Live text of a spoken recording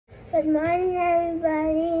Good morning,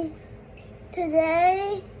 everybody.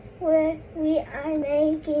 Today we are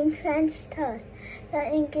making French toast.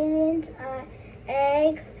 The ingredients are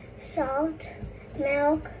egg, salt,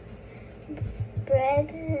 milk,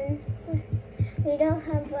 bread, and we don't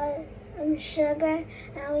have sugar,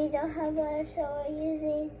 and we don't have butter, so we're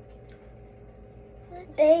using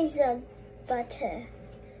basil butter.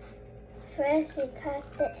 First, we crack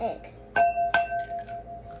the egg.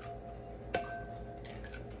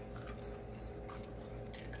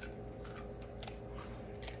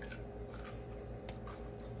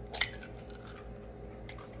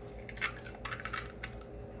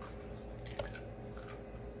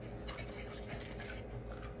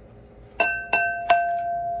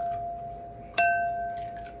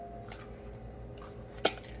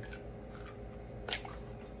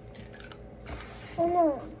 Oh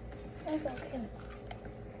no, that's okay.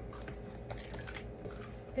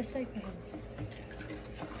 Just like that.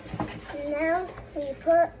 Now we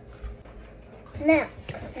put milk.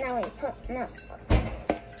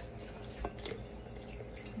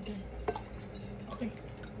 Okay.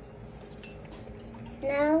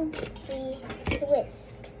 Now we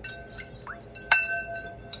whisk.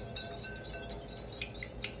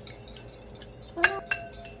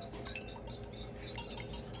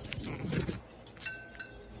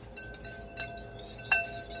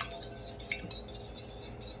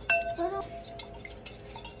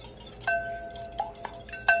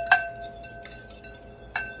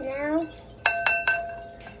 Now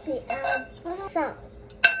we add salt.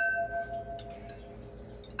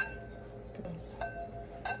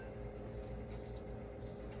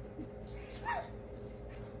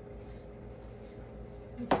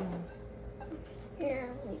 Now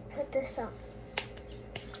we put the salt.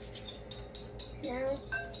 Now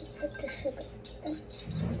we put the sugar.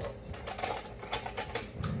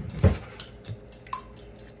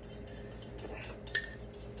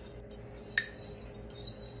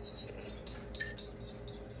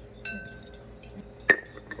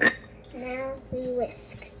 Now we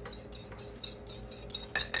whisk.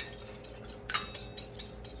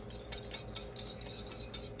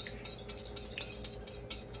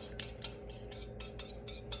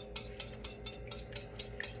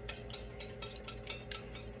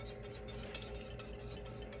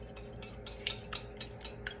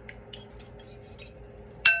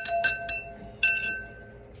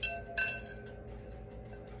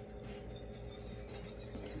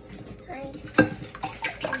 I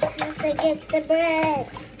have to get the bread.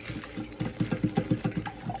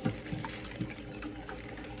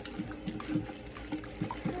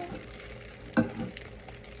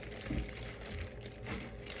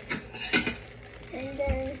 And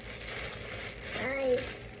then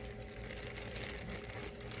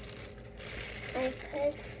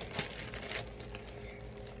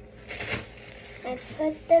I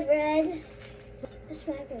put the bread. It's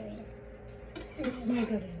margarine.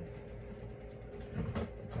 Margarine.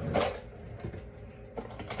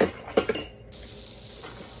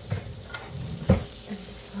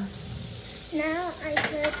 Now I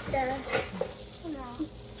put the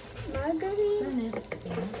margarine.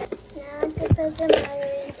 Now I put the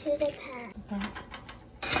margarine to the pan. Okay.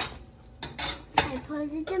 I put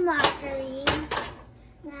the margarine.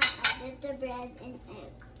 Now I dip the bread and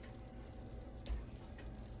egg.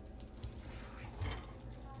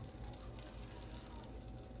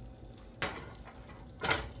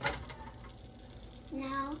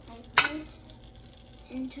 Now I put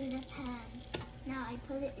into the pan. Now I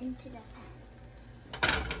put it into the pan.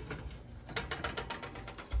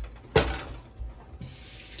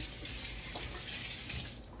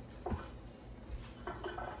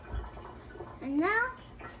 And now,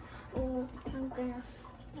 I'm gonna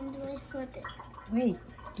flip it. Wait,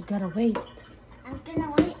 you gotta wait. I'm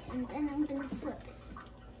gonna wait and then I'm gonna flip it.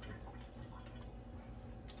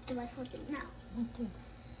 Do I flip it now? Okay.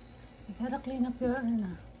 You gotta clean up your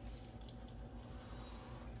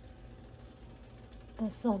the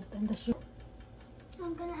salt and the sugar.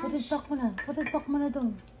 I'm gonna add. Put it back mo na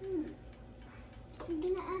doon. I'm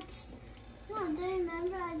gonna add. No, do you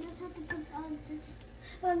remember? I just have to put all this.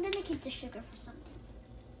 Well, I'm gonna keep the sugar for something.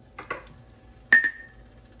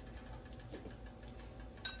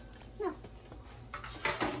 No.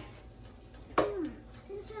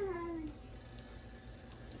 This one.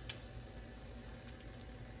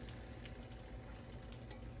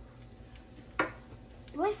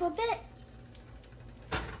 Do I flip it?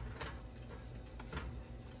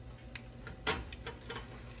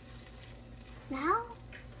 Now?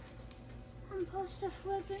 I'm supposed to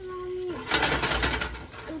flip it, Mommy.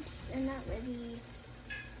 Oops, I'm not ready.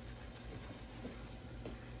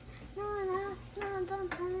 No, don't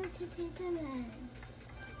don't tell her to take the meds.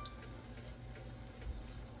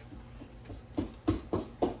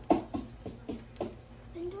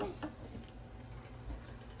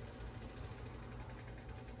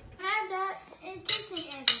 It doesn't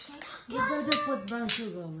egg, okay? You better put brown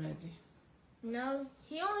sugar already. No,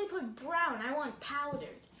 he only put brown. I want powdered.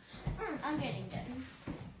 I'm getting them.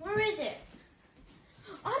 Where is it?